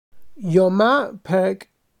Yoma Perek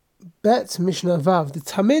Bet Mishnah Vav. The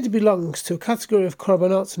Tamid belongs to a category of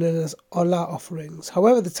korbanot known as Olah offerings.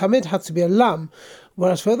 However, the Tamid had to be a lamb,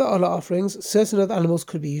 whereas for other Olah offerings, certain other animals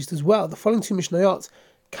could be used as well. The following two Mishnayot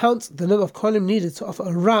count the number of kohanim needed to offer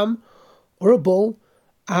a ram or a bull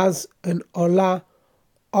as an Olah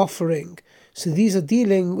offering. So these is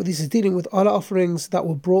dealing with Olah offerings that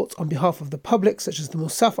were brought on behalf of the public, such as the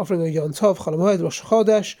Musaf offering of Yom Tov, Chol HaMoed, Rosh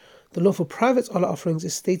Chodesh. The law for private Olah offerings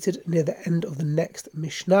is stated near the end of the next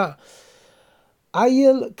Mishnah.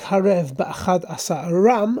 Ayil Karev Ba'achad Asa. A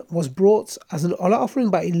ram was brought as an Olah offering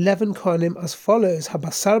by 11 kohanim as follows.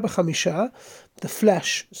 Habasar B'chamisha, the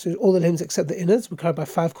flesh, so all the limbs except the innards, were carried by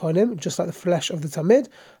 5 kohanim, just like the flesh of the Tamid.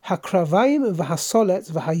 Hakravayim V'hasolet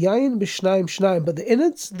V'hayayin B'shnayim Shnayim. But the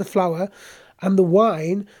innards, the flour, and the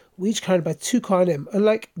wine were each carried by 2 kohanim.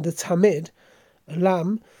 Unlike the Tamid, a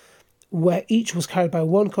lamb, where each was carried by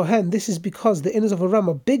 1 kohen, this is because the innards of a ram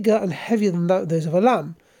are bigger and heavier than those of a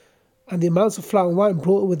lamb, and the amounts of flour and wine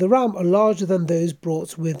brought with the ram are larger than those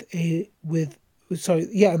brought with the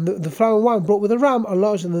flour and wine brought with a ram are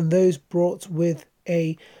larger than those brought with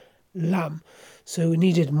a lamb. So we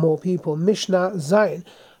needed more people. Mishnah Zayin.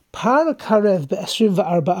 Par karev be'esrim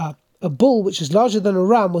v'arba'a. A bull which is larger than a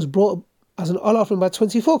ram was brought as an olah offering by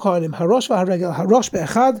 24 kohanim. Harosh v'haregel, harosh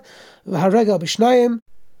be'echad, v'haregel b'shnayim.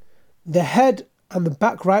 The head and the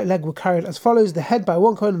back right leg were carried as follows: the head by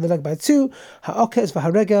 1 kohen and the leg by 2. Ha'oketz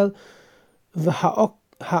v'haregel v'ha'oketz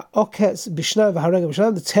b'shnayim v'haregel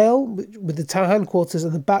b'shnayim. The tail with the hindquarters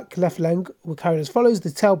and the back left leg were carried as follows: the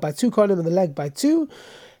tail by 2 kohanim and the leg by 2.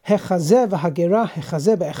 Hechazeh v'hagera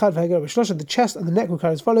hechazeh be'echad v'hagera b'shlosha. The chest and the neck were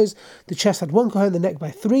carried as follows: the chest had 1 kohen, the neck by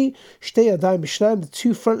 3. Shtei yadayim b'shnayim. The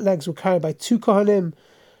 2 front legs were carried by 2 kohanim.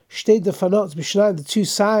 Shtei defanot b'shnayim. The 2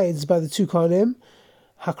 sides by the 2 kohanim.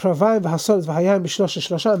 Hakravayim v'hasolet v'hayayim b'shlosha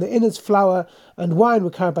shlosha. And the innards, flour, and wine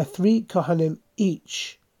were carried by 3 kohanim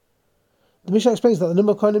each. The Mishnah explains that the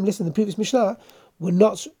number of kohanim listed in the previous Mishnah were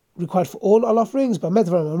not required for all offerings, but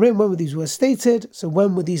when were these were stated? So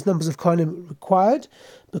when were these numbers of kohanim required?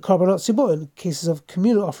 B'korbanot tzibur, in cases of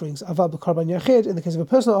communal offerings. Aval b'korban yachid, in the case of a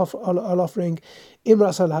personal offering.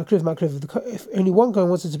 Imra sal hakriv makriv. If only one kohen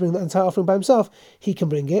wanted to bring the entire offering by himself, he can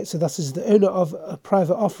bring it. So that is the owner of a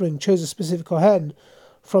private offering chose a specific kohen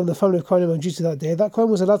from the family of kohanim on duty that day. That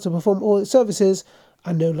kohen was allowed to perform all its services,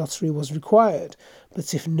 and no lottery was required.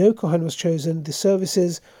 But if no kohen was chosen, the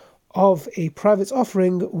services of a private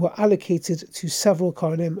offering were allocated to several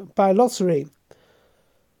kohanim by lottery.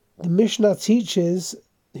 The Mishnah teaches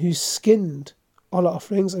who skinned Olah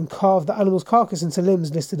offerings and carved the animal's carcass into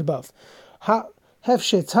limbs listed above.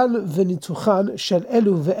 Hefshetan v'nituchan shel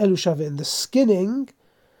elu ve'elu shavin. The skinning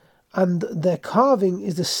and their carving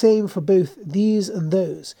is the same for both these and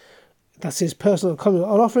those. That is personal and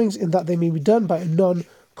communal offerings, in that they may be done by a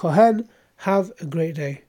non-kohen. Have a great day.